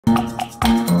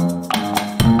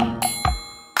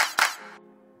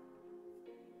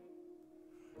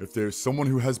If there's someone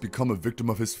who has become a victim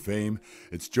of his fame,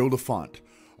 it's Joe LaFont,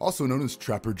 also known as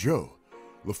Trapper Joe.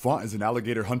 LaFont is an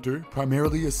alligator hunter,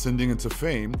 primarily ascending into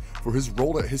fame for his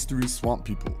role at history's swamp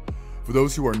people. For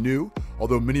those who are new,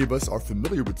 although many of us are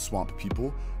familiar with swamp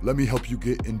people, let me help you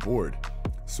get on board.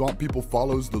 Swamp people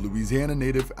follows the Louisiana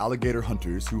native alligator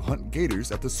hunters who hunt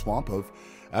gators at the swamp of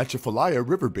Atchafalaya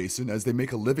River Basin as they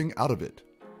make a living out of it.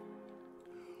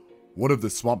 One of the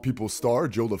swamp people's star,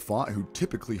 Joe LaFont, who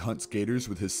typically hunts gators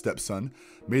with his stepson,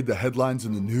 made the headlines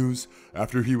in the news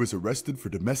after he was arrested for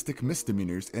domestic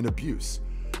misdemeanors and abuse.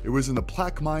 It was in the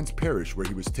Plaquemines Parish where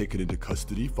he was taken into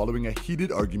custody following a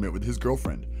heated argument with his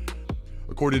girlfriend.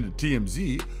 According to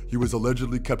TMZ, he was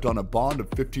allegedly kept on a bond of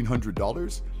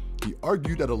 $1,500. He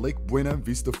argued at a Lake Buena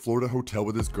Vista, Florida hotel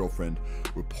with his girlfriend,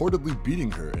 reportedly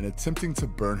beating her and attempting to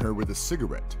burn her with a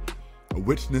cigarette. A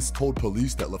witness told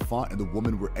police that LaFont and the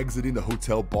woman were exiting the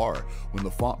hotel bar when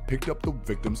LaFont picked up the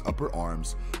victim's upper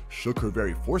arms, shook her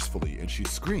very forcefully, and she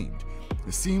screamed.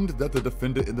 It seemed that the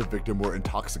defendant and the victim were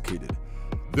intoxicated.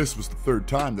 This was the third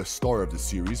time the star of the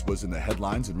series was in the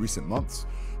headlines in recent months.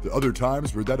 The other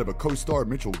times were that of a co-star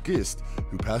Mitchell Gist,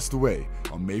 who passed away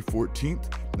on May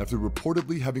 14th after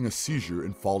reportedly having a seizure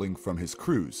and falling from his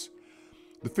cruise.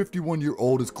 The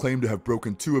 51-year-old is claimed to have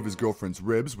broken two of his girlfriend's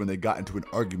ribs when they got into an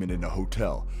argument in a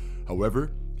hotel.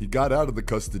 However, he got out of the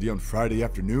custody on Friday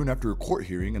afternoon after a court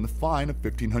hearing and the fine of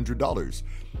 $1,500.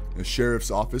 The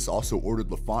sheriff's office also ordered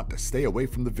LaFont to stay away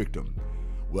from the victim.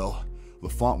 Well,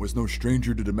 LaFont was no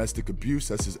stranger to domestic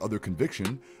abuse, as his other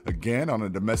conviction, again on a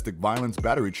domestic violence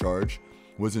battery charge,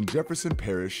 was in Jefferson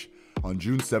Parish on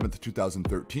June 7,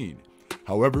 2013.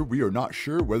 However, we are not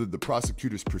sure whether the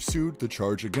prosecutors pursued the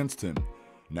charge against him.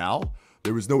 Now,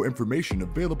 there is no information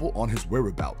available on his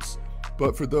whereabouts.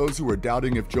 But for those who are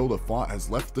doubting if Joe LaFont has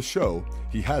left the show,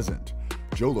 he hasn't.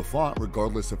 Joe LaFont,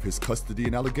 regardless of his custody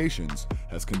and allegations,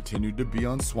 has continued to be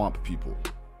on Swamp People.